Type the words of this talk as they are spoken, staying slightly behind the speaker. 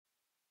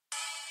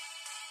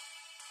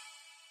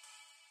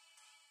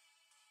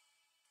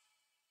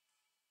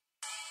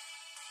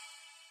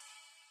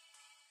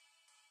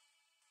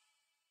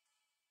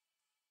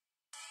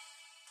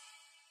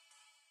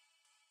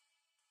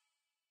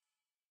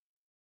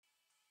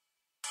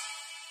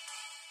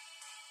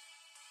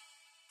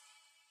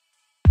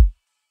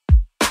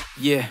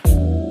Yeah.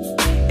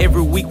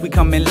 Every week we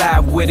coming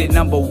live with it.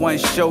 Number one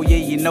show, yeah,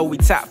 you know we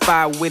top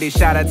 5 with it.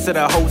 Shout out to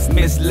the host,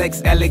 Miss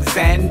Lex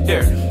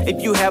Alexander.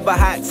 If you have a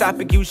hot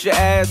topic, you should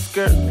ask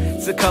her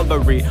to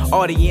cover it.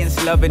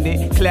 Audience loving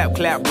it. Clap,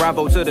 clap,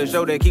 bravo to the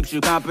show that keeps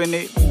you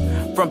company.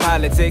 From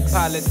politics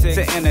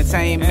to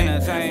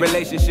entertainment,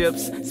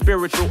 relationships,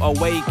 spiritual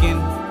awakening.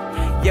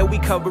 Yeah, we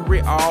cover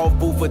it all.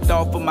 Food for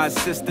thought for my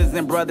sisters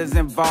and brothers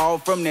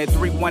involved. From that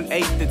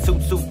 318 to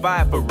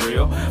 225 for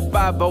real.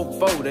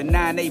 504 to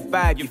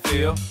 985, you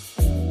feel?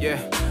 Yeah,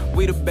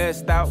 we the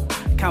best out.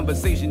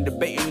 Conversation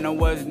debating on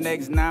what's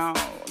next now.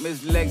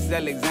 Miss Lex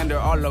Alexander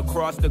all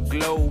across the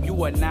globe.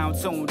 You are now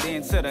tuned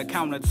in to the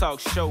Counter Talk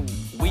show.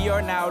 We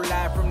are now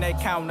live from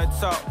that Counter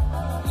Talk.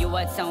 You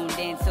are tuned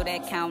in to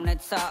that Counter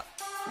Talk.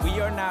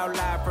 We are now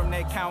live from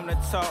that Counter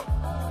Talk.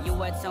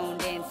 You are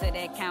tuned in to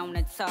that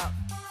Counter Talk.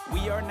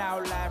 We are now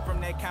live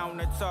from that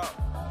Counter Talk.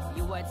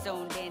 You are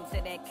tuned in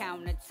to that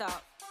Counter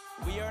Talk.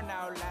 We are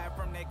now live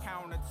from that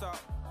Counter Talk.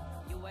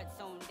 You are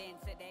tuned in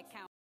to that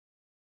Counter.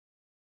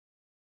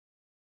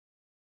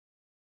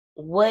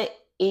 What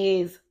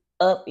is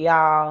up,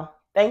 y'all?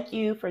 Thank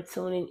you for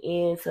tuning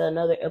in to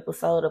another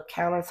episode of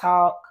Counter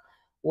Talk,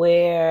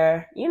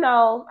 where, you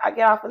know, I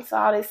get off into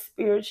all this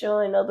spiritual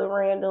and other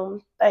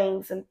random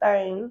things.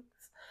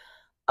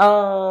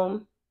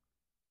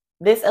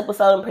 This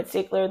episode in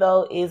particular,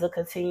 though, is a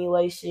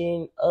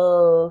continuation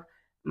of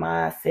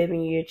my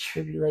 7-year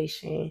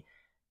Tribulation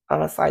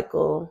on a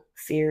cycle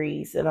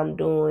series that I'm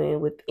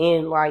doing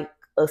within like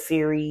a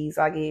series,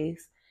 I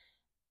guess.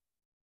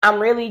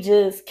 I'm really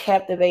just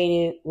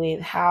captivated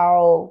with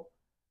how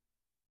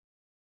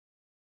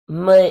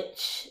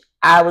much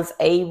I was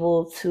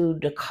able to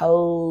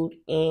decode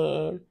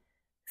and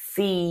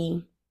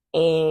see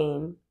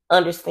and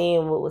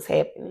understand what was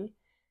happening.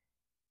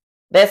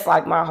 That's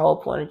like my whole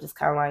point of just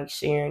kind of like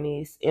sharing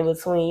this in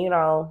between, you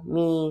know,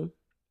 me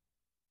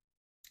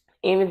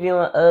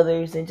interviewing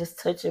others and just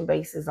touching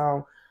bases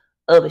on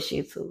other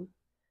shit too.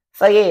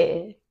 So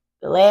yeah,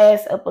 the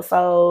last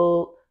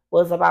episode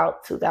was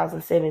about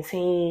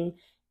 2017,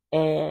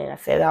 and I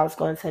said I was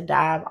going to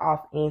dive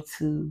off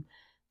into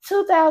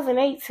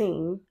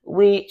 2018,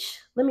 which,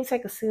 let me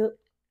take a sip.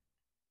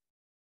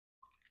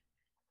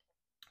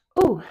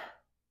 Ooh,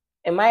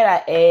 and might I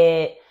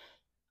add,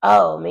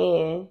 oh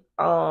man,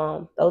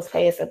 those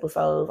past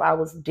episodes, I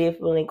was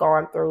definitely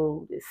going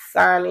through this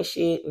sinus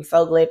shit, and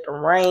so glad the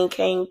rain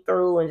came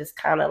through and just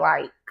kind of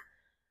like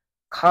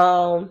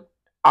calmed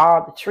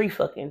all the tree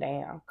fucking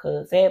down,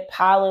 because that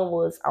pollen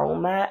was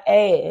on my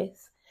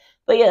ass.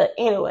 But yeah,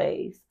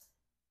 anyways,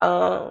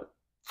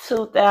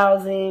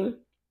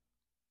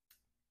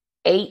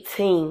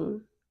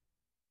 2018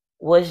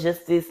 was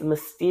just this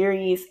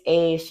mysterious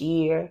ass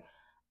year.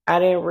 I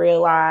didn't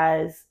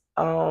realize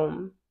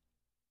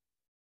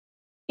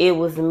it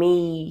was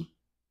me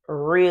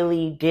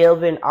really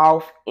delving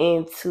off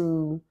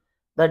into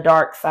the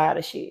dark side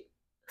of shit.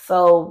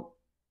 So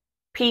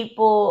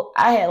people,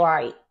 I had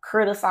like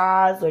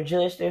criticized or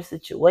judged their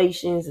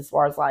situations as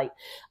far as like,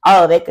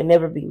 oh, that could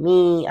never be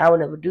me, I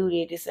would never do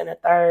that, this and the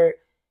third.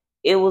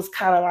 It was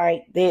kind of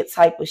like that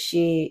type of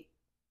shit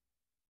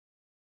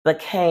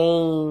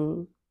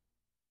became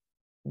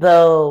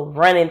the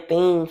running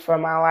theme for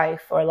my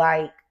life for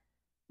like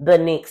the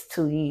next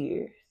 2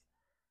 years.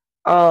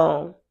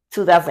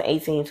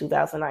 2018,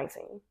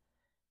 2019.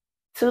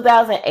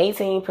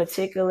 2018 in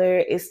particular,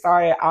 it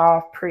started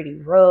off pretty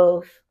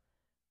rough.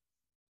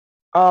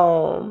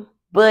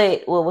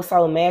 But what was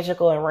so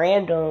magical and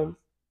random,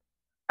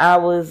 I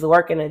was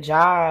working a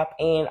job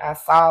and I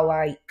saw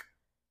like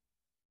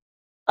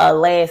a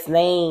last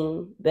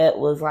name that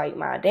was like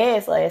my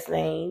dad's last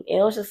name.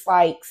 And it was just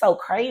like so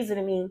crazy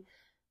to me,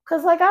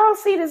 because like I don't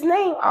see this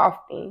name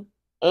often.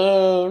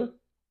 And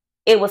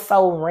it was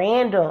so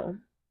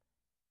random.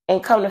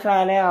 And come to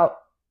find out,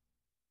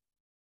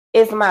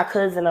 it's my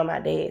cousin on my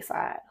dad's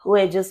side who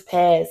had just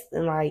passed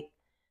in like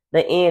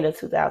the end of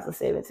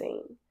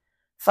 2017.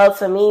 So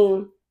to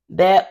me,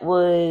 that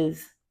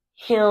was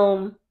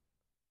him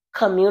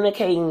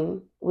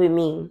communicating with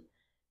me.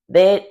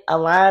 That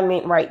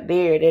alignment right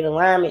there, that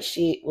alignment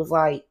shit was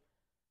like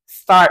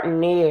starting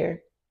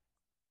there.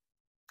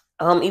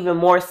 Even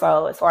more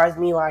so as far as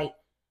me like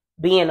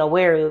being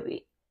aware of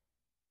it.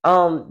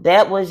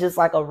 That was just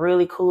like a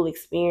really cool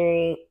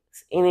experience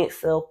in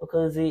itself,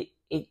 because it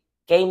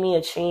gave me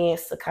a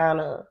chance to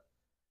kind of,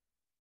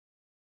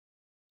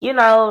 you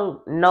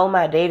know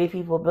my daddy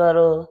people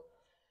better.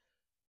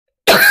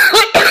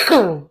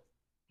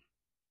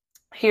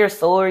 Hear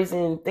stories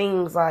and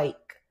things like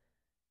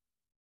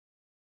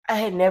I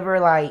had never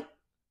like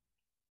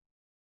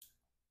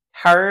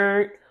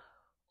heard,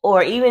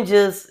 or even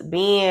just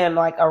being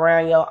like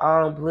around your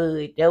own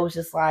blood. That was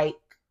just like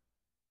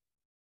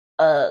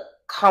a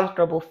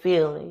comfortable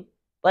feeling.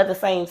 But at the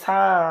same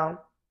time,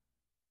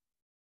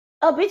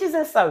 a bitch is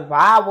in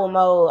survival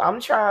mode.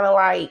 I'm trying to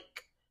like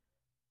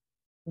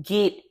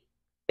get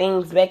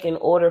things back in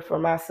order for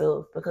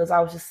myself, because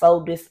I was just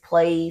so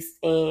displaced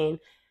and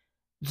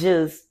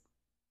just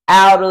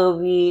out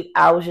of it.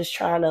 I was just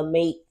trying to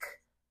make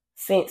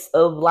sense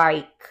of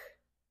like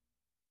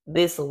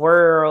this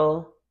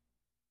world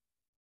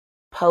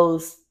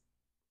post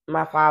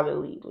my father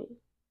leaving.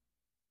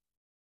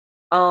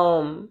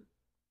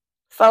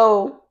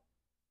 So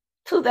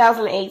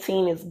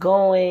 2018 is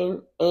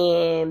going,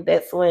 and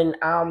that's when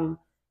I'm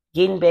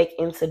getting back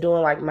into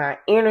doing like my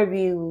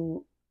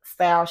interview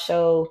style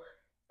show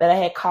that I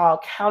had called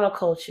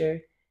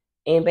Counterculture.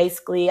 And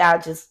basically, I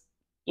just,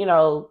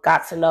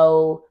 got to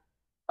know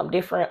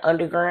different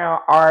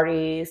underground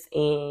artists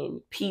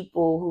and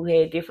people who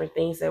had different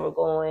things that were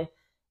going,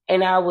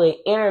 and I would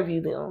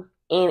interview them.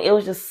 And it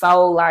was just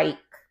so like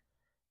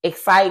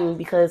exciting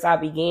because I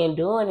began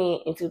doing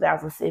it in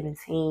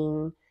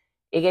 2017.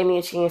 It gave me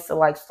a chance to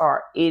like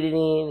start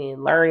editing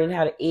and learning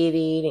how to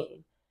edit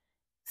and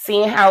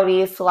seeing how it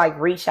is to like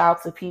reach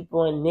out to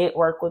people and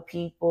network with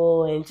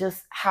people and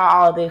just how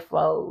all that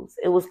flows.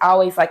 It was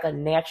always like a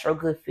natural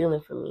good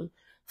feeling for me.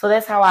 So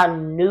that's how I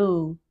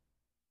knew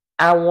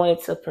I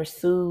wanted to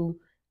pursue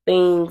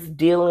things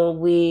dealing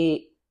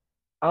with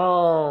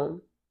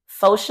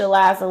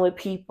socializing with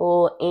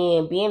people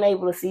and being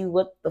able to see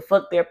what the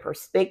fuck their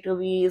perspective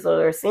is,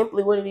 or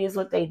simply what it is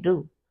what they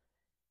do.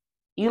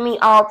 You meet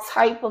all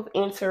type of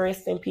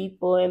interesting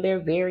people and they're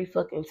very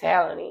fucking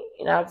talented.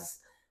 And it's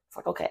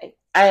like, okay,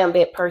 I am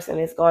that person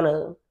that's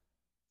gonna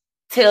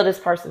tell this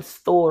person's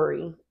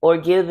story or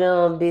give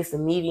them this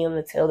medium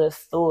to tell their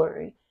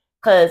story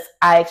because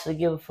I actually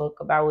give a fuck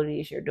about what it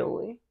is you're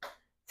doing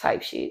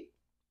type shit.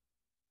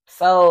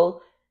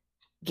 So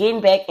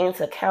getting back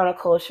into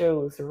counterculture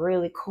was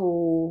really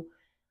cool.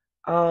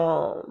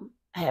 I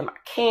had my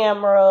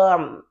camera,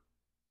 I'm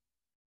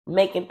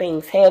making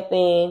things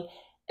happen,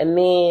 and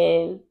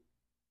then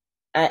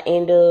I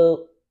end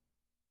up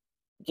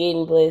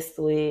getting blessed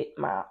with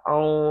my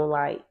own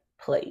like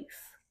place.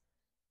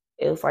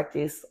 It was like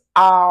this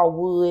all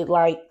wood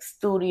like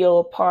studio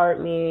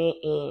apartment,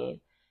 and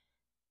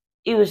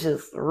it was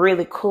just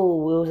really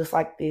cool. It was just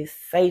like this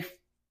safe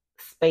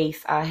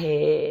space I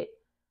had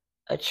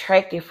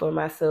attracted for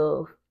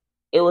myself.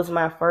 It was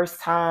my first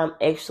time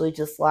actually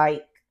just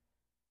like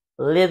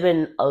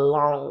living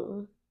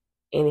alone,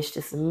 and it's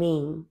just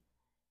me.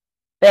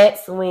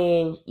 That's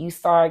when you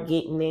start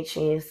getting that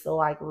chance to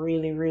like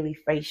really, really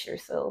face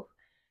yourself.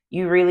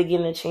 You really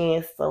getting a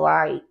chance to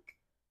like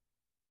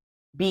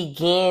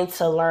begin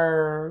to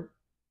learn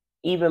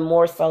even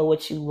more so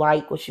what you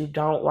like, what you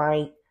don't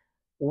like,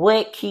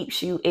 what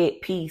keeps you at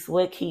peace,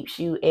 what keeps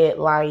you at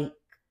like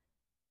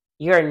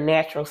your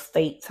natural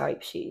state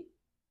type shit.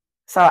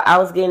 So I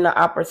was getting the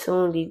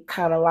opportunity to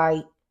kind of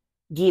like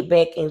get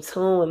back in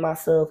tune with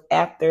myself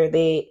after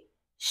that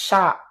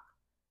shock.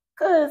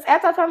 Cause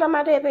after I found out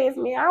my dad passed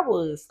me,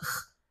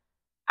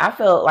 I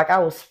felt like I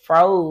was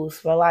froze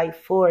for like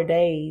 4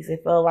 days.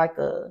 It felt like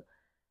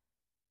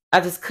I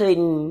just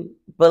couldn't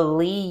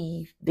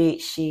believe that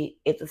shit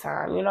at the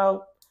time,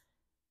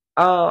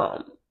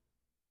 Um,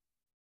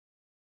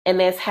 and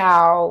that's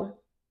how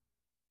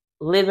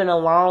living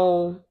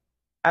alone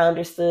I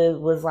understood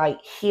was like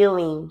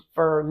healing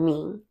for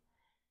me.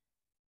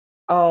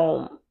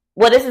 Well,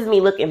 this is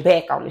me looking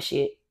back on the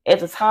shit. At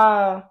the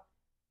time,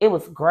 it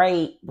was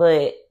great,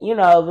 but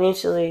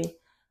eventually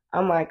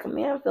I'm like,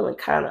 man, I'm feeling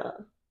kind of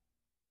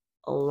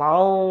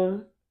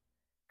alone,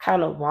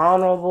 kind of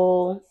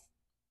vulnerable.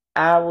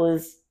 I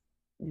was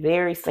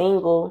very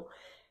single,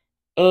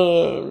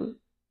 and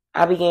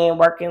I began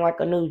working like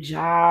a new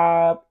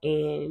job,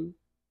 and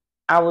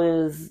I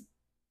was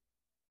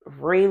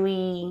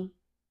really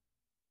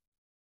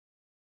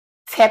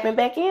tapping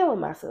back in with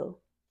myself.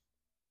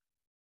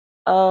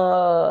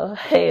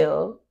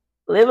 Hell,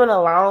 living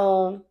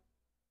alone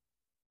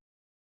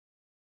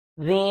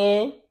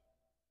then,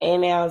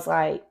 and now it's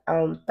like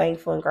I'm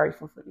thankful and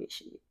grateful for this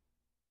shit.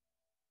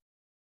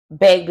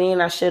 Back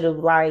then, I should have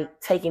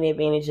like taken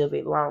advantage of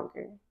it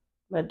longer.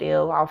 But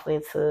delve off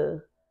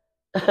into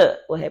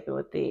what happened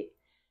with it.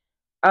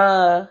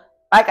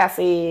 Like I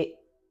said,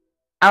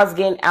 I was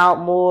getting out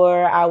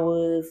more. I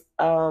was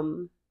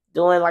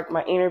doing like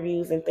my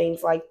interviews and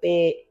things like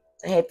that.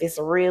 I had this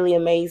really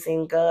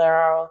amazing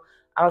girl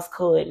I was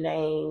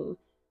codenamed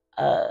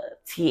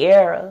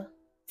Tiara.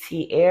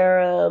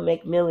 Tiara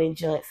McMillan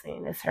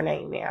Johnson. That's her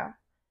name now.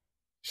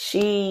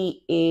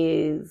 She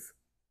is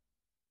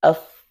a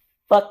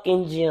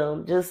fucking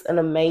gem. Just an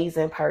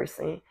amazing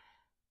person.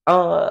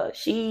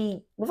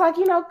 She was like,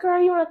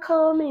 girl, you wanna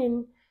come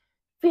and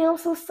film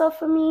some stuff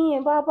for me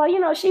and blah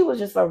blah. She was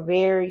just a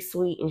very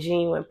sweet and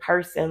genuine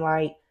person,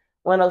 like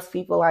one of those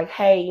people like,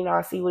 hey,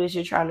 I see what it is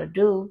you're trying to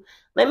do.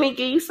 Let me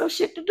give you some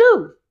shit to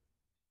do.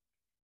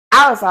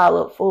 I was all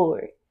up for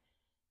it.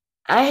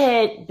 I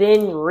had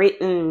been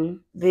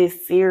written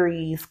this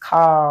series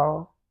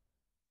called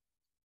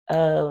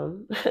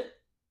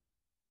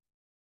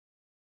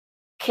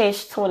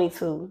Catch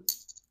 22.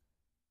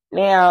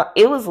 Now,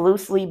 it was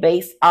loosely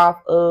based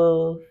off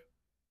of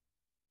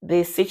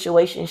this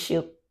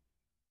situationship.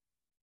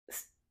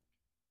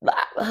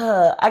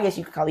 I guess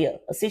you could call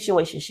it a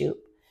situationship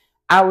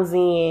I was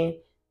in,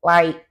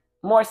 like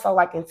more so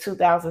like in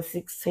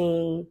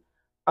 2016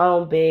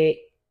 on back.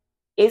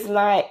 It's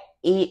not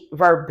it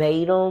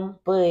verbatim,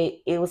 but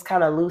it was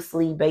kind of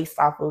loosely based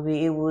off of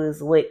it. It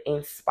was what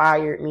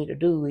inspired me to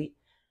do it.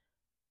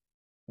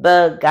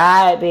 The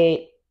guy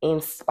that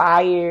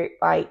inspired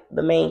like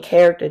the main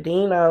character,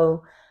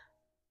 Dino,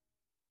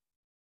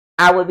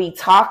 I would be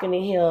talking to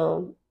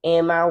him,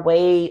 and my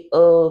way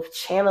of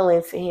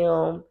channeling to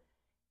him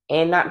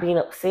and not being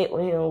upset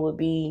with him would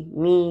be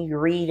me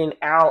reading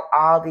out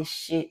all this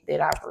shit that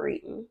I've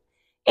written.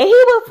 And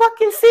he would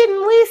fucking sit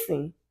and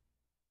listen.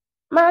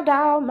 My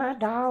dog, my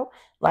dog.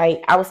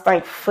 Like, I was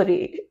thankful for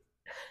it.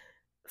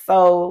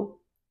 So,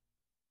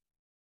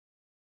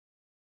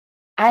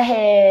 I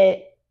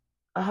had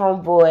a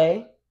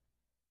homeboy,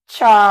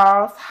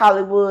 Charles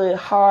Hollywood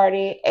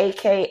Hardy,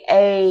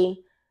 aka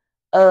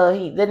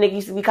the nigga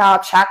used to be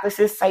called Chocolate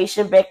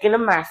Sensation back in the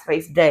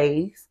MySpace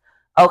days.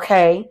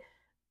 Okay.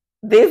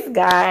 This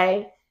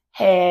guy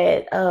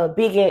had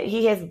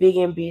he has big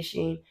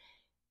ambition.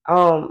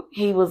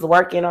 He was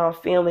working on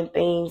filming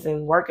things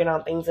and working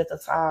on things at the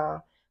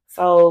time.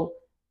 So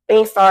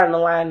things started to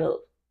line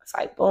up. It's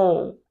like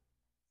boom.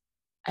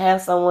 I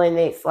have someone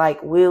that's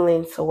like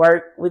willing to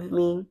work with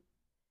me.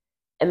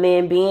 And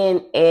then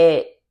being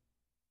at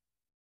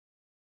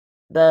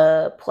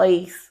the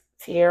place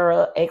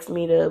Tierra asked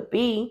me to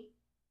be,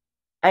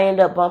 I end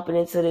up bumping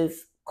into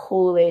this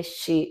cool ass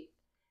chick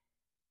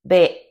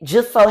that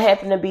just so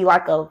happened to be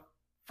like a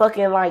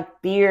fucking like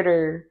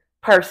theater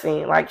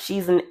person. Like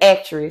she's an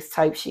actress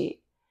type shit.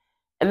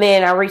 And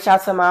then I reach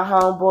out to my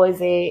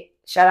homeboys at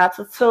shout out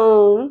to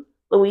Toon,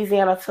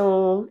 Louisiana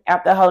Toon,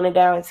 after holding it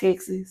down in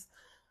Texas.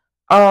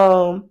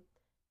 I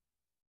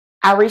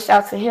reached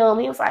out to him.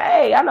 He was like,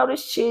 hey, I know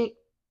this chick.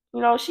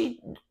 You know, she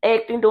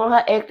acting, doing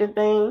her acting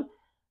thing.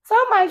 So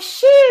I'm like,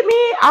 shit,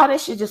 man. All that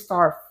shit just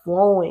started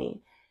flowing.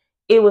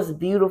 It was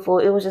beautiful.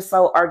 It was just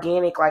so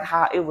organic, like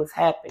how it was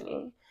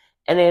happening.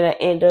 And then I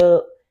end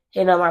up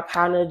hitting up my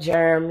partner,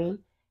 Jeremy.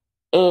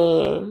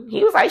 And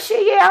he was like,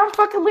 shit, yeah, I'm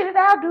fucking with it.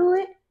 I'll do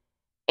it.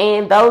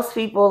 And those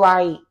people,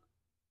 like,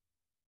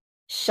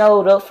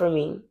 showed up for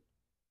me.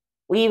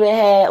 We even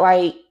had,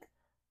 like,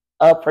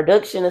 a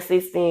production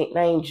assistant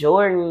named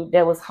Jordan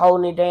that was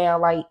holding it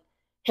down, like,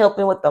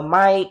 helping with the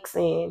mics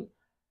and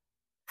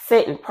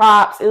setting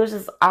props. It was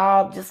just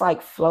all just,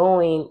 like,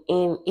 flowing.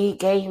 And it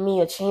gave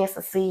me a chance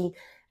to see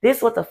this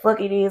is what the fuck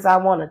it is I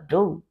want to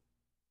do.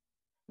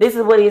 This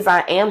is what it is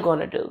I am going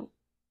to do.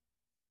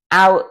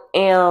 I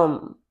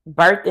am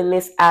birthing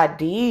this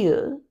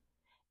idea,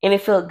 and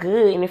it felt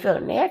good and it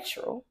felt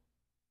natural.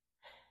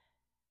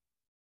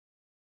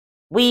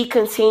 We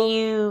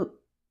continued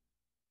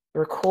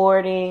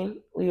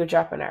recording. We were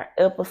dropping our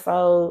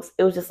episodes.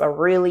 It was just a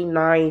really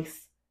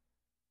nice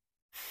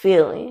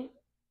feeling.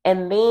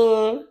 And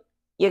then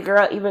your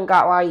girl even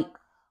got like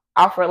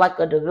offered like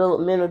a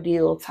developmental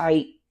deal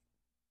type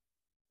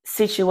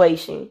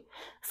situation.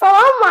 So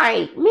I'm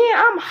like, man,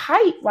 I'm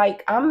hyped.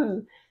 Like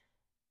I'm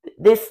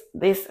this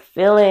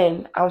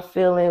feeling I'm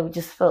feeling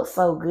just felt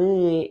so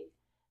good.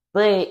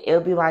 But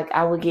it'll be like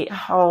I would get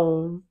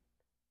home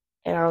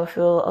and I would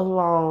feel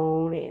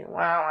alone and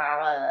blah, blah,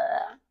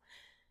 blah.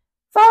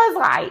 So it's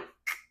like,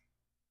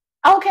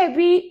 okay,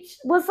 bitch,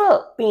 what's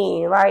up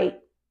then? Like,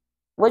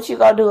 what you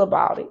gonna do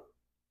about it?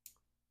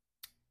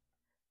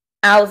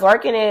 I was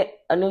working at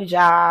a new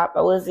job.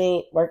 I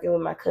wasn't working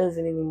with my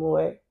cousin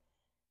anymore.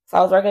 So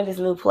I was working at this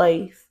new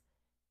place.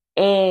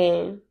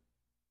 And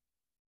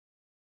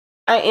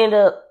I ended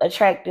up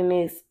attracting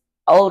this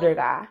older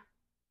guy.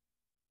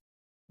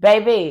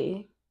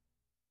 Baby,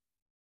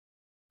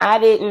 I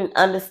didn't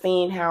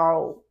understand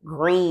how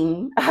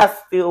green I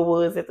still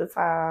was at the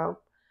time.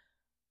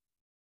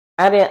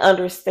 I didn't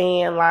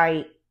understand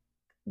like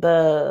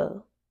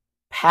the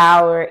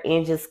power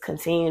and just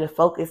continue to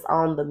focus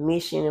on the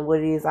mission and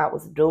what it is I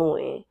was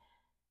doing.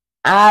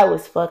 I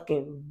was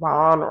fucking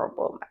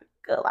vulnerable, my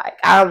God. Like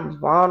I'm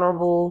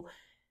vulnerable.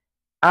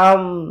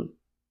 I'm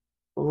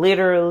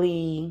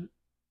literally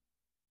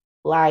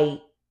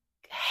like,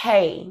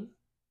 hey,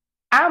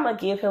 I'm gonna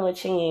give him a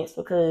chance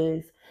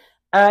because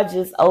I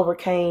just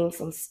overcame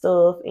some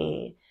stuff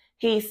and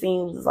he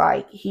seems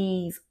like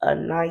he's a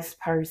nice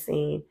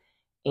person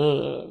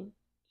and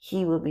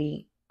he would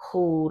be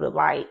cool to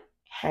like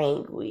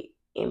hang with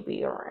and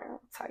be around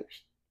type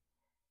shit.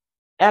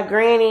 Now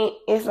granted,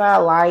 it's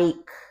not like,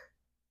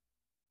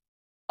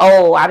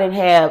 oh, I didn't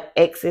have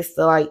access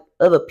to like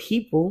other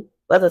people.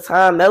 But at the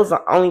time, that was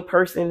the only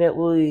person that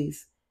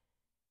was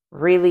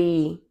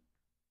really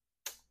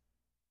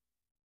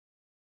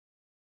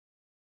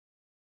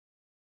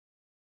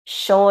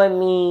showing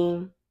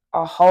me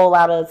a whole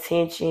lot of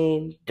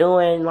attention,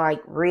 doing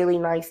like really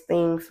nice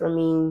things for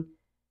me.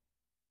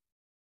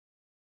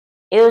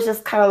 It was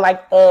just kind of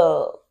like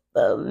the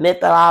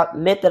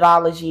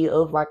methodology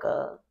of like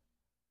a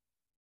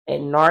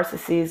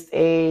narcissist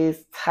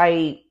is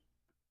type,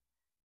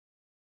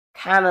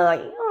 kind of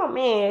like, oh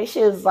man, it's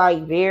just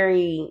like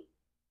very.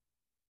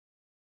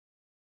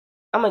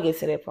 I'm gonna get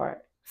to that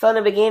part. So in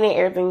the beginning,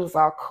 everything was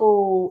all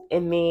cool,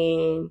 and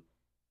then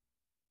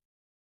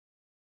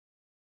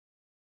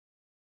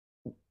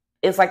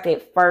it's like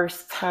that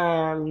first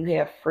time you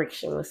have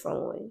friction with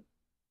someone.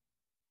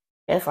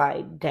 It's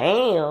like,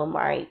 damn,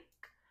 like,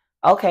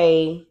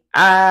 okay,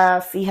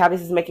 I see how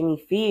this is making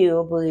me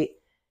feel, but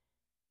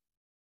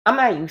I'm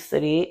not used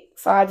to it.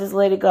 So I just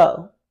let it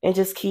go and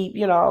just keep,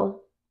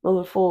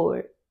 moving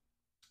forward.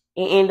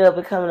 It ended up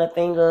becoming a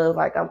thing of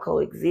like I'm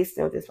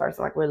coexisting with this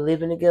person, like we're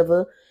living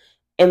together.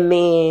 And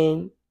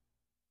then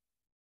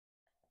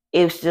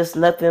it's just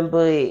nothing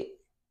but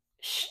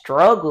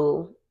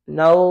struggle,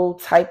 no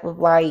type of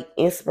like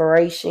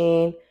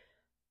inspiration.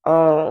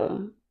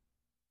 The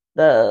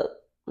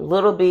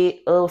little bit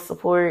of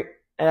support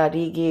that I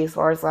did get as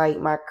far as like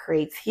my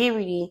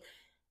creativity,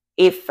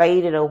 it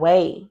faded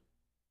away.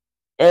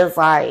 It was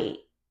like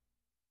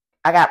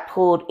I got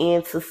pulled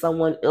into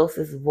someone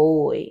else's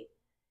void.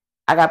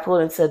 I got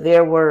pulled into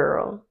their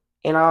world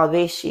and all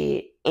this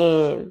shit.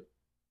 And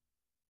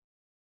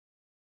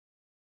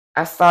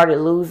I started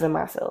losing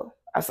myself.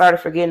 I started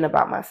forgetting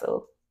about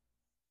myself.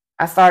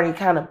 I started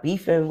kind of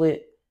beefing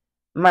with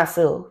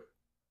myself.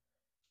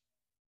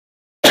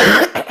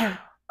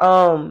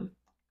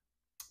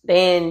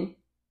 Then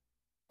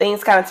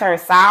things kind of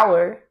turned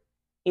sour,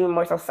 even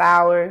more so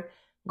sour,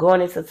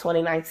 going into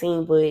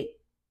 2019. But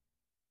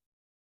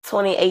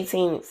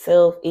 2018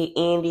 itself, it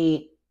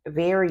ended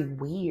very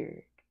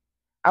weird.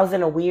 I was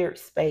in a weird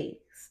space.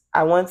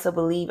 I wanted to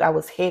believe I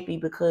was happy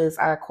because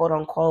I quote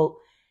unquote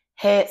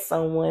had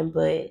someone,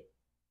 but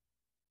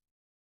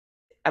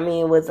I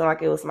mean, it wasn't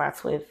like it was my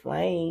twin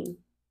flame.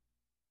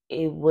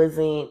 It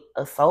wasn't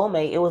a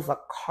soulmate. It was a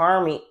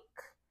karmic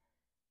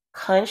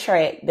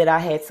contract that I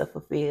had to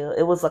fulfill.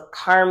 It was a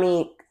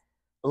karmic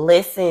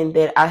lesson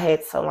that I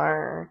had to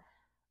learn.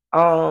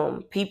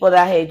 People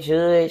that I had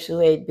judged who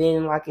had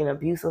been like in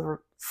abusive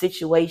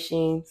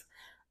situations,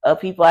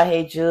 people I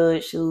had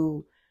judged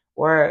who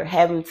were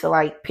having to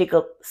like pick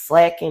up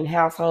slack in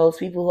households,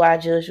 people who I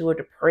judged who were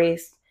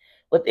depressed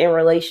within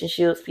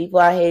relationships, people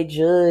I had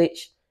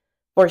judged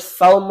for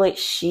so much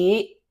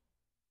shit.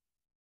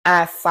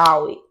 I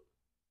saw it.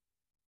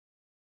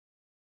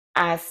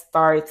 I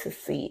started to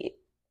see it.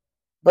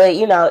 But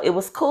it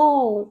was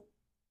cool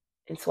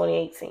in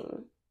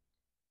 2018.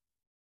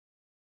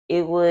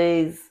 It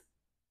was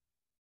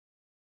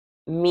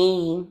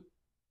me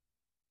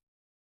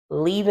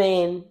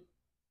leaving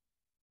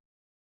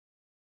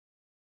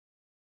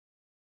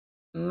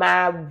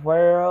my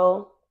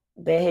world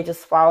that had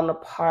just fallen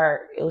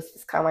apart. It was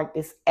just kind of like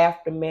this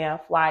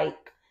aftermath, like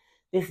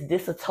this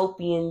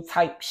dystopian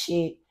type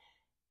shit.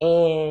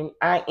 And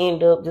I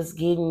end up just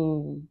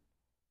getting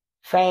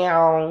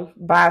found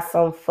by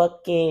some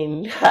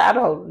fucking, I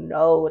don't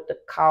know what to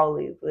call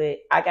it, but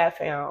I got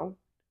found.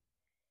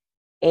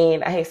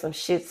 And I had some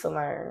shit to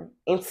learn.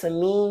 And to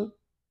me,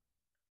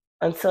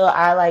 until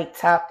I like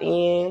tapped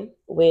in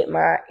with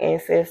my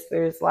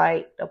ancestors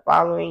like the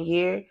following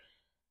year,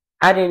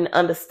 I didn't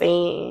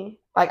understand.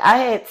 Like I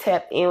had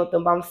tapped in with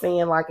them, but I'm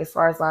saying like as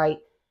far as like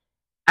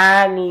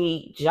I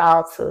need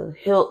y'all to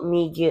help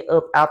me get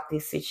up out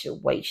this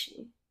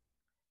situation.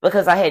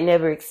 Because I had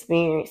never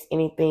experienced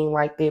anything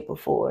like that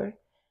before.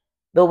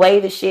 The way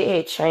the shit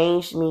had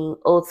changed me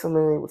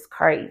ultimately was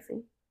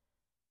crazy.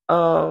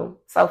 So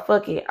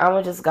fuck it.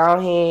 I'ma just go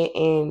ahead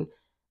and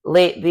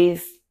let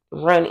this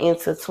run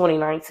into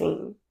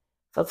 2019.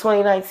 So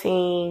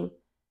 2019,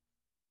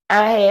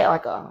 I had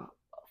like a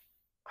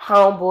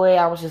homeboy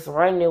I was just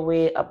running it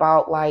with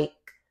about like,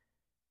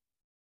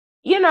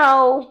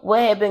 what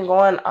had been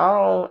going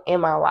on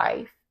in my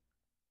life.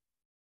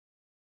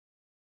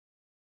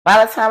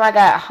 By the time I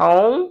got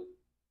home,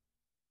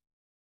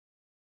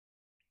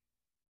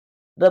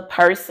 the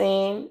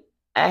person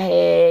I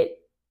had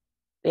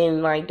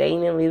been like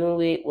dating and living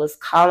with was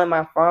calling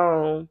my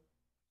phone,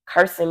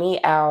 cursing me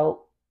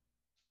out,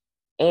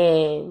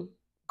 and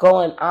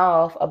going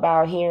off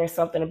about hearing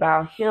something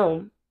about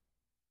him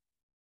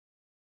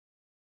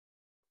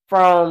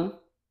from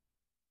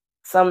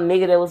some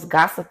nigga that was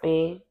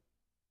gossiping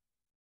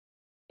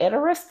at a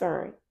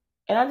restaurant.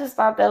 And I just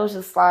thought that was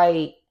just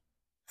like,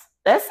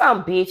 that's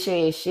some bitch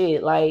ass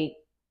shit. Like,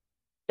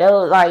 that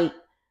was like,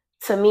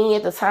 to me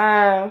at the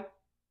time,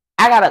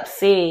 I got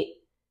upset.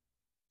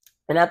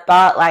 And I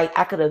thought like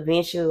I could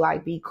eventually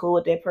like be cool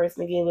with that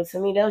person again. But to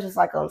me, that was just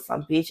like on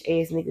some bitch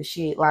ass nigga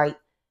shit. Like,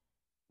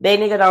 that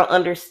nigga don't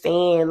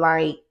understand.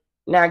 Like,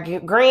 now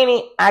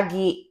granted, I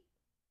get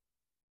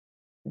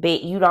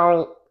that you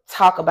don't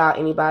talk about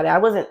anybody. I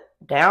wasn't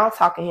down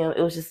talking to him.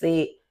 It was just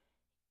that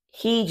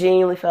he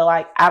genuinely felt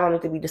like I don't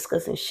need to be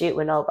discussing shit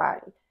with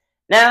nobody.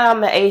 Now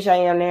I'm the age I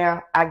am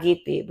now, I get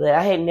that. But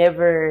I had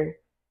never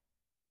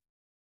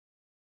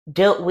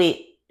dealt with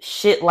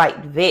shit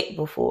like that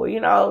before,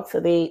 to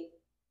that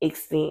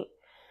extent.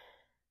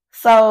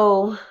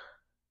 So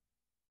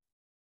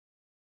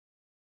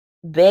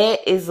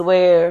that is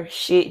where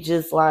shit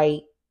just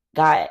like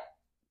got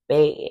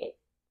bad.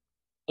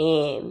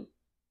 And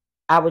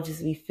I would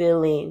just be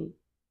feeling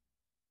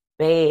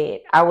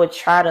bad. I would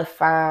try to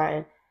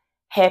find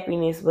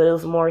happiness, but it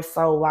was more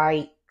so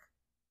like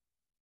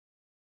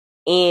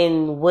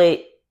in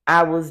what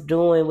I was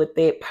doing with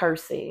that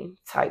person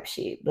type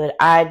shit. But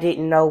I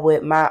didn't know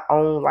what my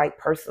own like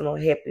personal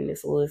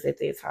happiness was at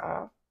that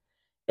time.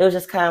 It was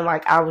just kind of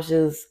like I was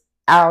just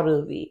out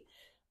of it.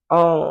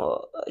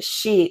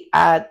 Shit,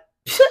 I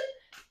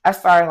I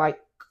started like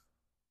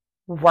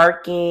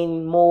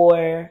working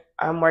more.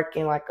 I'm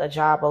working like a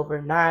job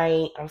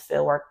overnight. I'm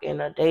still working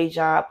a day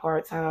job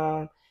part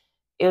time.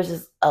 It was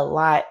just a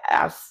lot.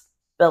 I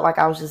felt like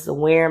I was just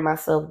wearing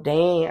myself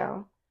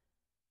down,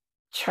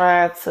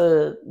 trying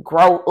to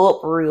grow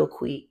up real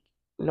quick,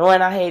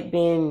 knowing I had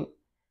been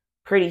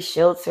pretty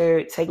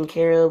sheltered, taken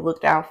care of,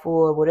 looked out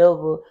for,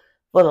 whatever,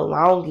 for the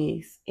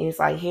longest. And it's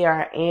like here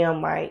I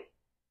am, like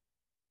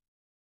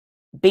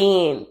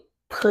being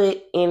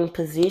put in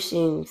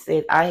positions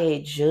that I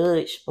had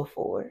judged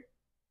before.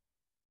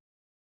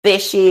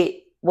 That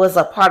shit was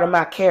a part of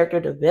my character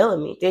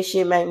development. That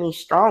shit made me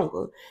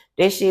stronger.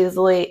 That shit is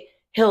what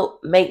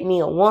helped make me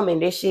a woman.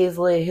 That shit is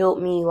what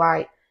helped me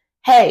like,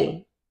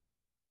 hey,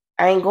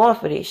 I ain't going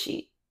for this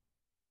shit.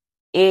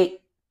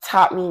 It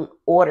taught me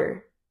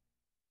order.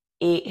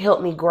 It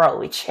helped me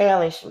grow. It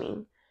challenged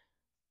me.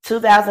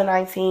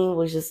 2019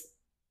 was just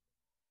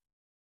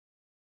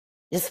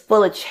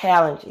full of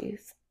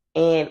challenges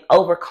and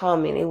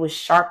overcoming. It was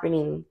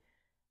sharpening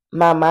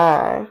my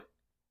mind.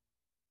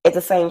 At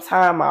the same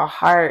time, my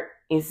heart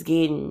is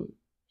getting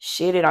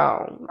shitted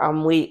on.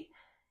 I'm with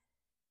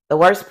the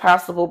worst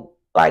possible,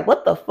 like,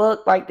 what the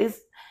fuck? Like, this,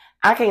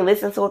 I can't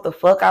listen to what the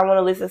fuck I want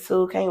to listen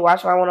to. Can't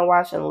watch what I want to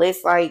watch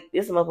unless, like,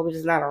 this motherfucker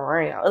just not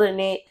around. Other than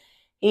that,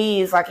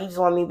 he's like, he just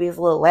want me to be his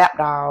little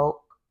lapdog.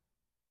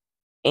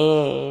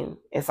 And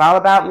it's all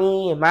about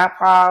me and my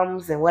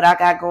problems and what I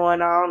got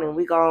going on. And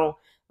we gonna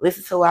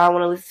listen to what I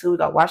want to listen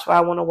to, watch what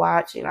I want to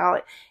watch, and all.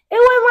 It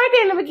wasn't like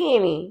that in the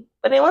beginning.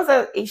 But then once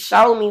it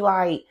showed me,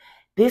 like,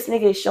 this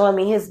nigga is showing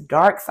me his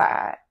dark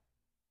side.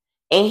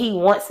 And he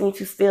wants me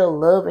to still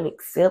love and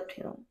accept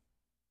him.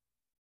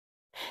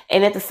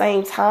 And at the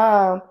same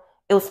time,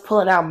 it was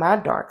pulling out my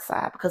dark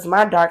side. Because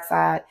my dark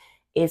side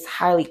is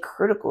highly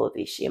critical of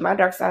this shit. My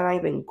dark side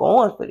ain't even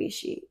going for this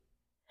shit.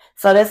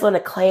 So that's when the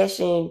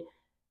clashing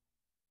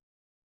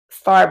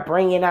start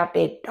bringing out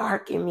that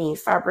dark in me,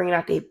 start bringing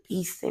out that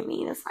beast in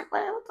me. And it's like,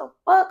 man, what the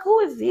fuck? Who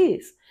is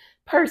this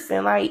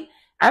person? Like,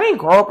 I didn't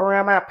grow up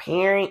around my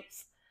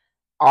parents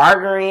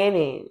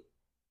arguing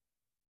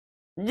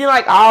and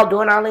like all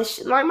doing all this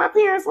shit. Like, my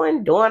parents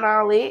weren't doing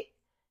all that. It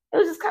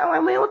was just kind of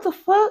like, man, what the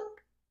fuck?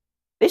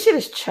 This shit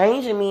is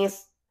changing me.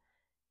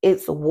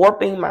 It's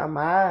warping my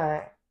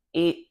mind.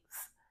 It's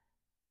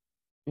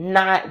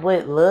not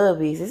what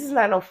love is. This is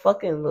not no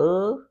fucking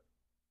love.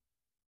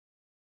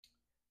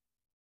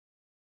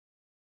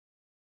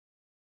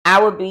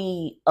 I would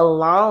be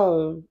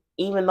alone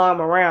even though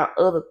I'm around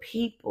other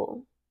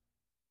people.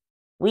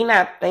 We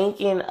not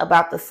thinking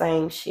about the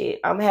same shit.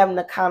 I'm having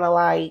to kind of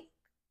like,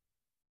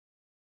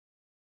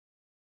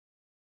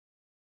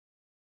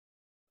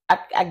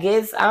 I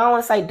guess, I don't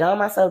want to say dumb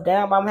myself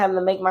down, but I'm having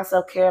to make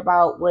myself care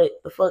about what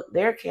the fuck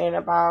they're caring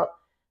about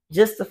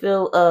just to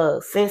feel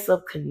a sense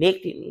of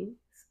connectedness.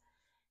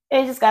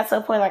 And it just got to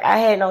a point like I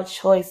had no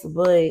choice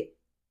but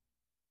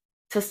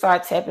to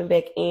start tapping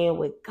back in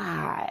with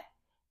God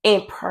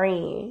and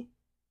praying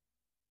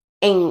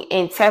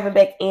and tapping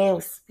back in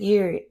with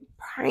spirit,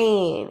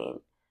 praying and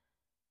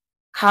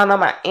calling on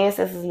my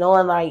ancestors,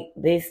 knowing like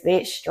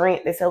that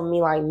strength that's helping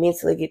me like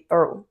mentally get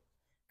through.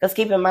 Because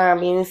keep in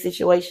mind, being in a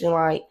situation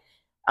like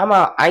I'm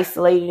all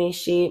isolated and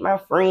shit. My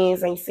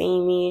friends ain't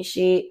seen me and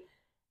shit.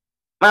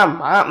 My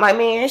mom, like,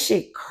 man, that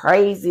shit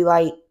crazy.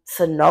 Like,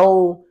 to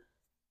know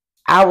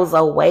I was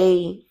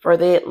away for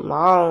that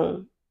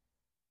long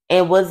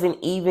and wasn't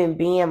even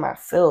being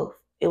myself.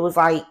 It was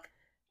like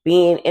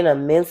being in a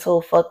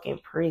mental fucking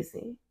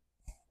prison.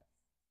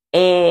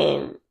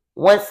 And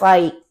once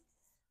like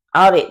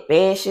all that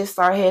bad shit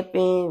started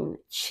happening,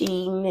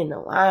 cheating and the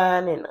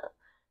line and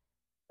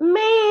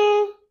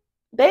man,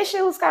 that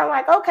shit was kind of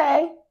like,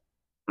 okay,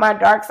 my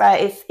dark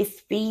side is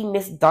feeding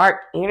this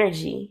dark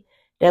energy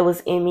that was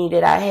in me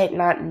that I had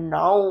not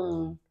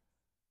known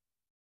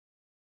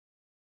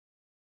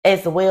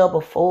as well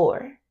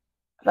before.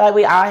 Like,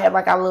 we all have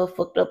like our little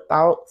fucked up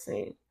thoughts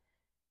and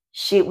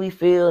shit we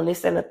feel and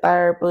this and the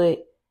third,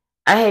 but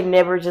I had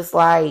never just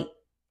like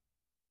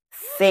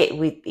sat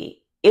with it.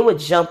 It would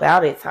jump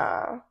out at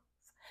times,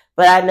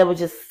 but I never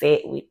just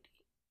sat with it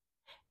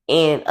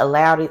and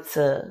allowed it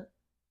to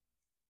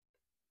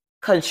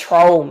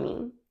control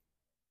me.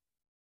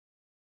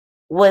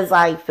 Was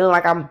like feeling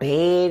like I'm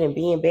bad and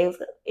being bad.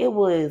 It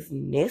was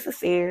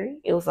necessary.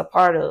 It was a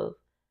part of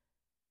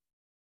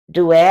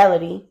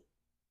duality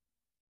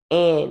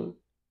and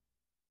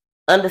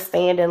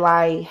understanding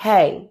like,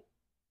 hey,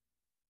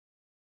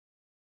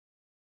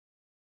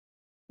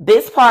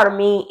 this part of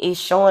me is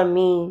showing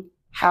me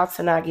how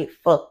to not get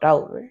fucked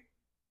over.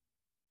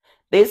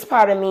 This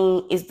part of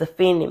me is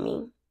defending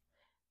me.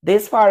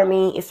 This part of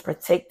me is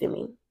protecting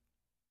me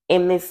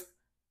in this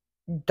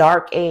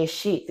dark ass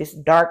shit, this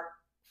dark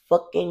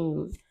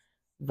fucking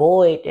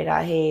void that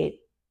I had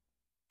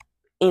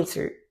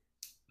entered.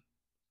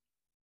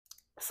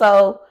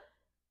 So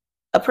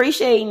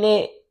appreciating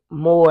it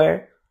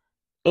more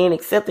and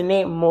accepting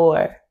it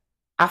more,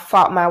 I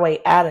fought my way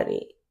out of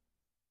it.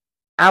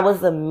 I was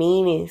the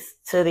meanest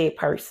to that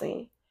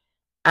person.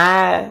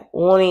 I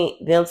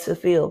wanted them to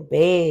feel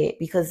bad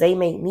because they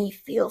made me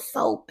feel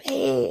so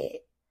bad.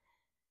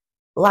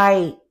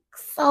 Like,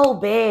 so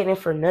bad and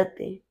for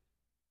nothing.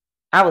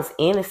 I was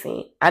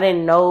innocent. I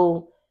didn't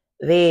know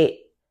that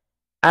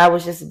I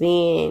was just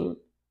being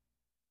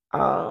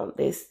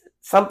this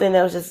something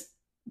that was just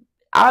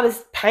all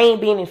this pain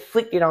being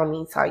inflicted on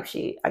me type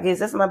shit. I guess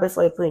that's my best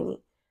way of putting it.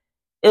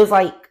 It was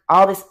like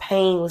all this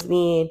pain was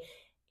being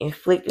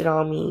inflicted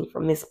on me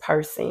from this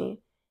person.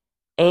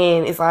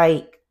 And it's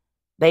like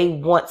they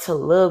want to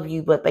love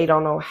you, but they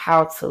don't know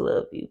how to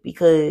love you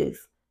because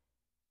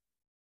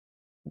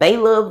they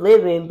love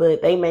living,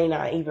 but they may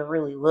not even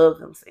really love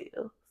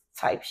themselves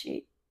type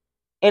shit.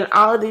 And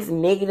all of these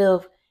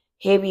negative,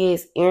 heavy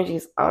ass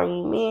energies on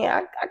you,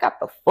 man, I got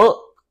the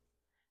fuck.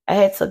 I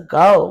had to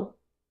go.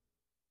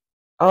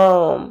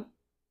 Another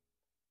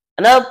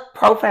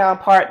profound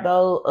part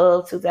though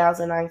of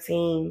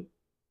 2019,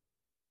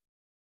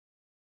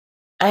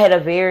 I had a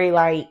very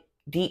like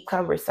deep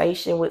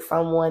conversation with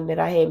someone that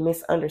I had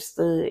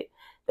misunderstood.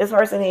 This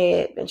person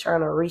had been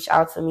trying to reach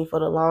out to me for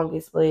the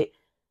longest, but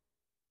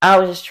I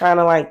was just trying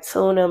to like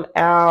tune them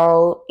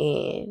out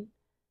and,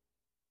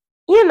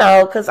 you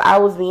know, because I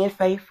was being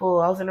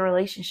faithful. I was in a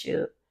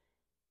relationship,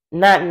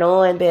 not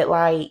knowing that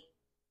like a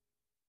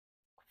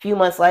few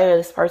months later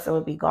this person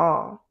would be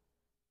gone.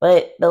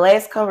 But the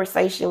last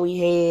conversation we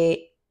had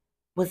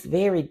was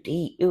very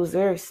deep. It was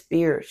very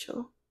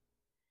spiritual.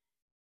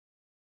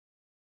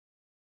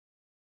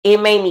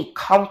 It made me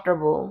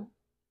comfortable.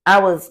 I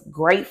was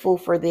grateful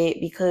for that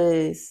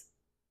because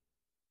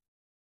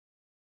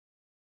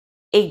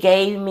it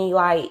gave me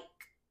like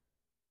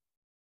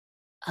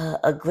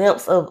a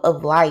glimpse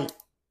of light.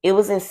 It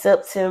was in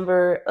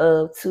September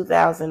of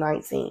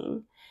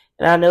 2019,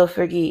 and I'll never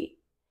forget.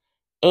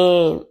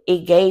 And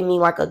it gave me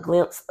like a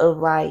glimpse of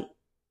like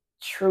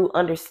true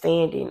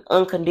understanding,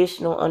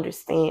 unconditional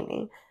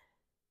understanding.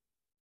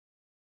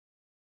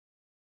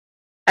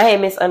 I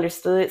had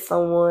misunderstood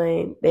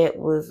someone that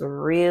was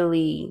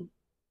really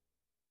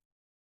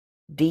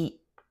deep,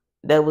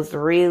 that was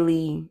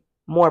really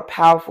more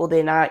powerful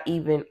than I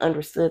even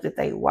understood that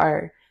they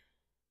were.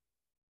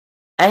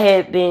 I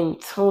had been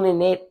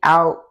tuning it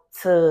out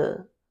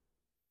to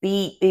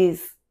feed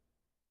this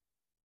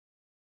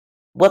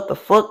what the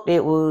fuck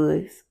that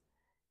was.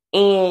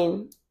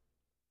 And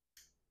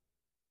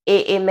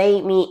it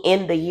made me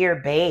end the year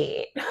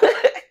bad.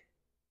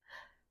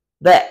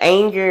 The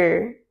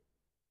anger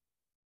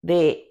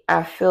that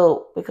I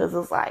felt because it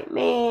was like,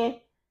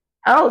 man,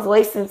 I was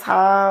wasting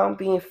time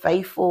being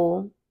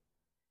faithful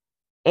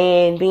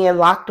and being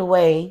locked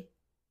away.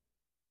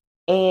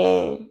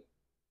 And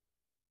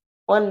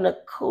one of the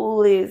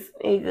coolest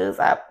niggas,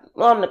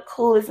 one of the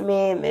coolest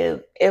men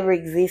that ever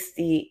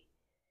existed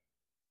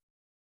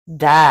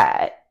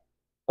died.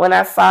 When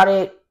I saw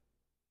that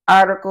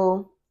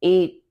article,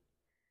 it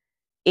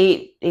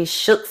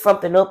shook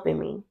something up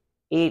in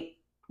me.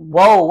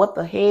 Whoa, what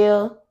the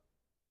hell?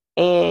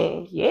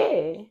 And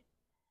yeah,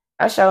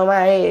 I showed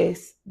my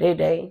ass that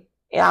day.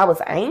 And I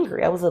was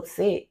angry. I was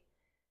upset.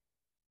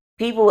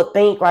 People would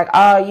think like,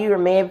 oh, you were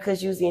mad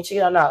because you was getting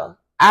cheated on. No,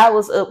 I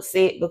was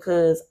upset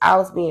because I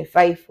was being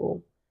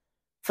faithful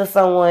to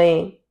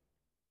someone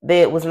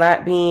that was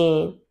not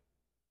being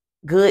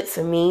good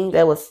to me,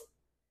 that was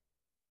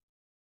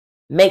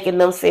making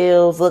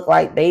themselves look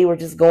like they were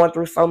just going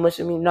through so much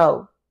of me.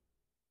 No,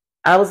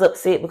 I was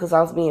upset because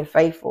I was being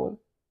faithful.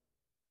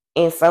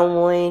 And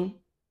someone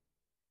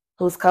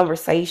whose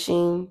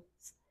conversations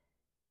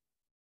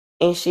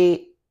and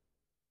shit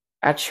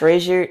I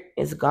treasured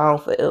is gone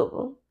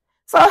forever.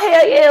 So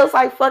hell yeah, it was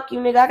like, fuck you,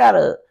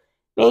 nigga.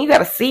 You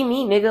gotta see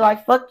me, nigga.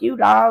 Like, fuck you,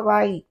 dog.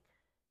 Like,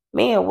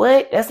 man,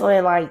 what? That's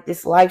when like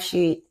this life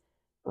shit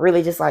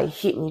really just like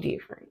hit me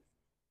different.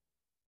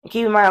 And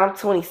keep in mind, I'm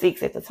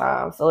 26 at the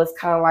time, so it's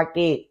kind of like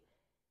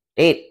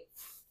that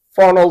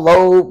frontal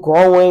lobe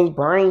growing,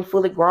 brain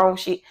fully grown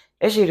shit.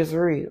 That shit is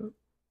real.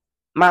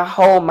 My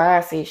whole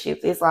mindset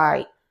shift. It's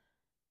like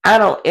I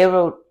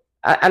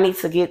need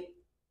to get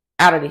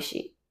out of this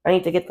shit. I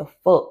need to get the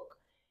fuck.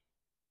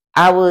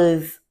 I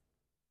was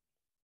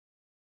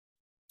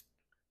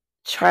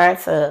trying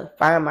to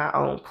find my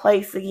own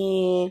place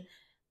again.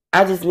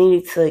 I just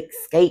needed to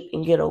escape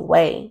and get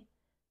away.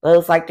 But it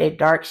was like that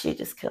dark shit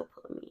just kept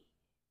pulling me.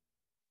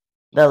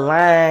 The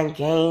line,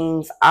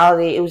 games, all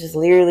that, it was just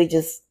literally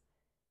just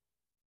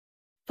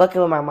fucking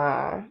with my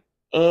mind.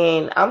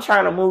 And I'm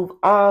trying to move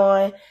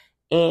on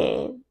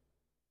and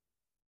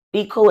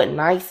be cool with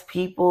nice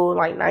people,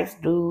 like nice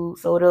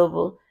dudes or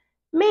whatever.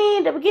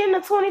 Man, the beginning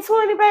of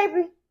 2020,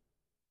 baby.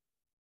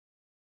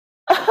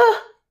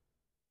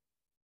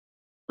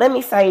 Let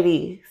me say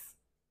this.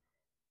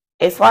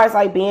 As far as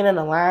like being in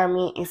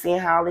alignment and seeing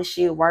how this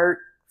shit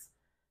works,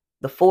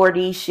 the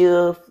 4D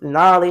shift and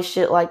all this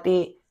shit like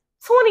that,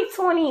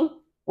 2020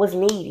 was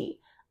needed.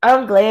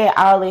 I'm glad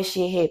all this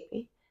shit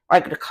happened.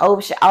 Like the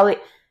COVID shit, all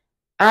it.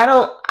 I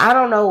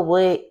don't know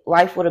what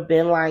life would have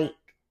been like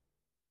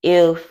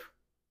if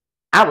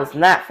I was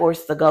not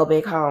forced to go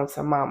back home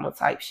to mama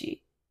type shit.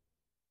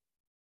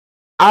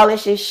 All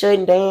this shit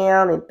shutting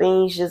down and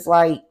things just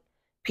like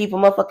people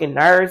motherfucking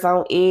nerves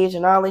on edge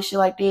and all this shit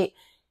like that.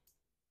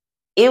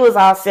 It was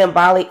all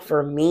symbolic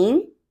for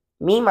me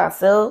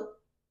myself,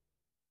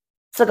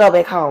 to go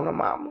back home to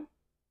mama.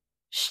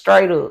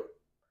 Straight up.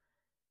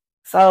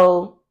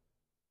 So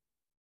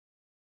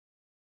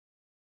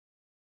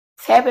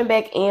tapping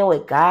back in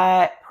with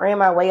God, praying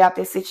my way out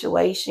this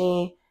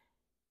situation,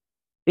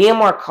 being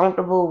more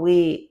comfortable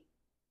with,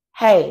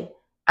 hey,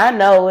 I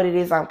know what it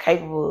is I'm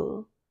capable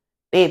of.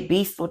 That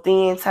beast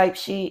within type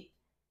shit,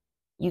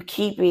 you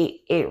keep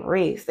it at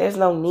rest. There's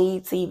no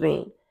need to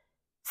even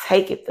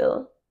take it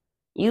though.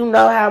 You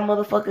know how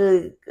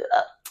motherfucker,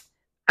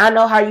 I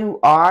know how you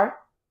are,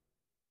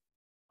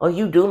 or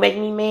you do make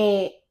me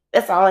mad.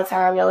 That's the only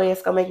time your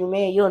ass gonna make me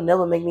mad. You'll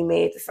never make me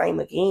mad the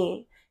same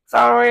again. So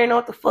I don't really know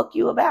what the fuck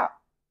you about.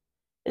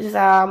 It's just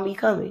how I'm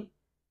becoming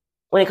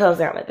when it comes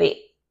down to that.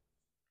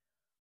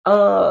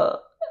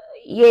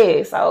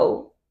 Yeah,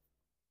 so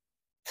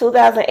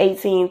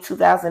 2018,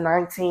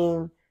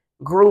 2019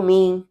 grew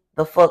me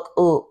the fuck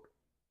up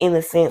in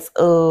the sense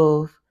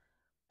of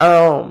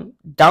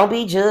don't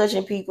be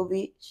judging people,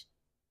 bitch.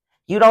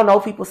 You don't know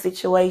people's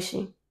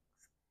situation.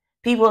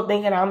 People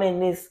thinking I'm in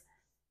this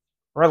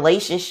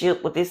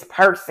relationship with this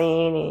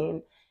person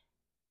and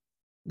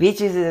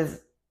bitches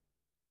is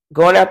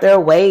going out their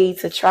way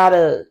to try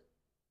to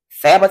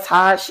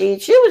sabotage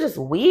shit. Shit was just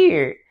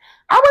weird.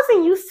 I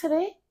wasn't used to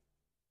that.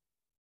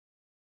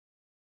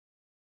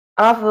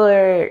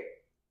 For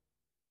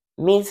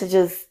me to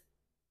just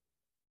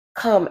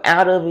come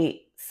out of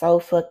it so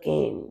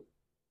fucking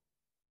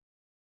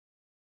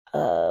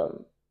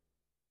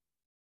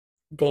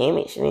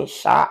damaged and in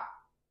shock.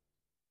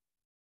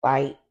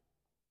 Like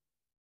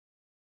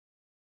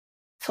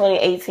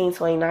 2018,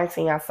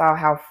 2019, I saw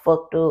how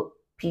fucked up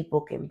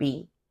people can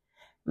be.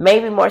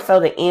 Maybe more so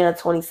the end of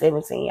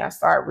 2017, I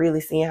started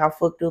really seeing how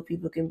fucked up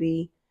people can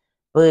be.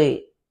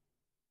 But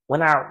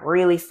when I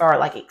really start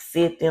like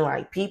accepting,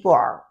 like, people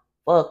are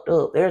fucked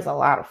up. There's a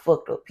lot of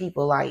fucked up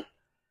people. Like,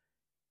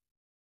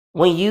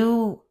 when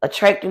you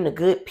attracting the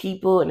good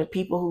people and the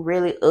people who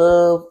really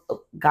love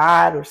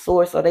God or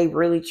source, are they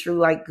really true,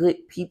 like,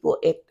 good people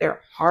at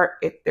their heart,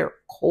 at their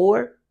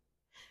core,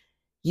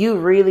 you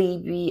really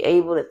be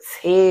able to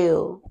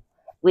tell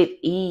with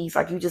ease.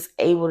 Like, you just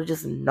able to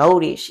just know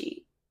this shit.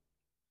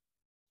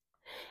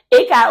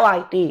 It got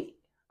like that.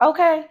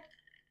 Okay.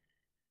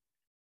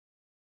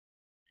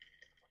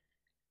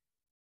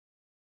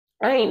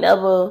 I ain't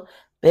never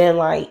been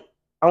like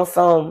on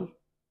some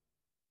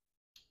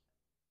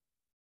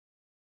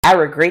I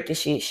regret the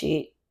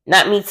shit.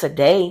 Not me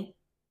today.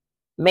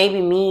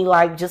 Maybe me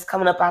like just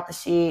coming up out the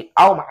shit.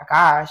 Oh my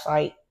gosh.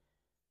 Like,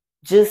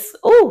 just,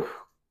 ooh,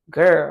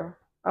 girl.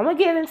 I'm gonna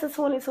get into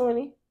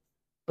 2020.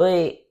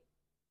 But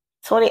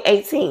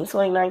 2018,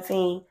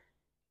 2019,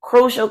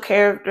 crucial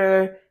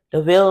character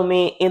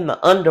development in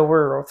the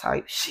underworld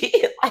type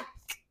shit. Like,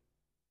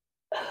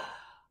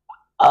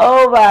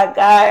 oh my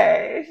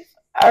gosh.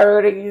 I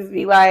heard it used to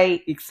be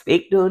like,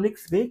 expect the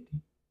unexpected.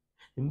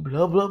 And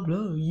blah, blah,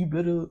 blah. You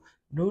better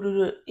know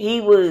that.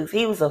 He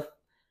was a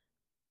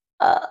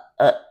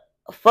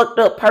fucked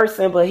up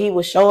person, but he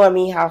was showing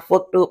me how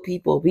fucked up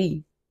people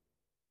be.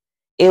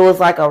 It was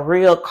like a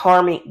real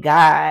karmic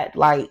guide.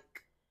 Like,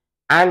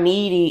 I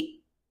needed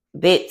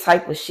that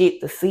type of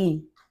shit to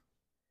see.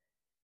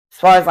 As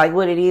far as like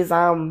what it is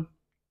I'm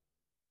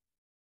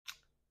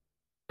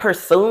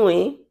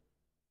pursuing.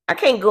 I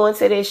can't go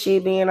into that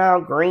shit being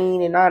all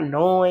green and not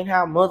knowing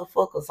how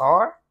motherfuckers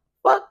are.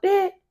 Fuck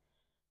that.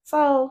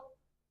 So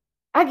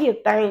I give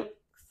thanks,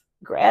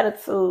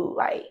 gratitude,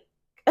 like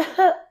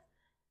I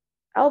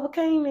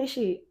overcame that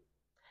shit.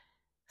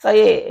 So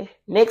yeah,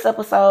 next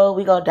episode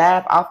we gonna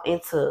dive off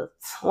into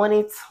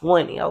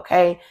 2020,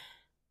 okay?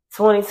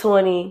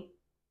 2020,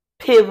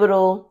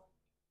 pivotal,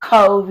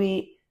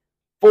 COVID,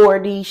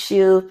 4D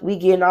shift. We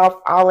getting off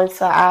all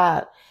into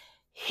our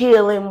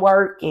healing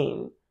work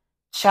and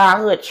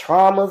childhood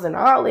traumas and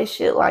all this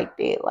shit like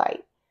that.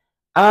 Like,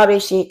 all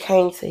this shit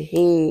came to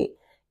head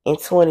in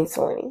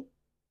 2020.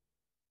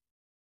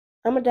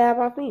 I'm gonna dive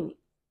off in it.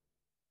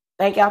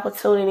 Thank y'all for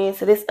tuning in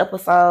to this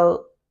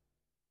episode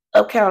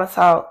of Counter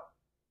Talk.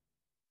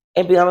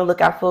 And be on the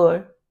lookout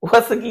for,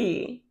 once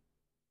again,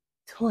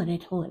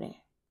 2020.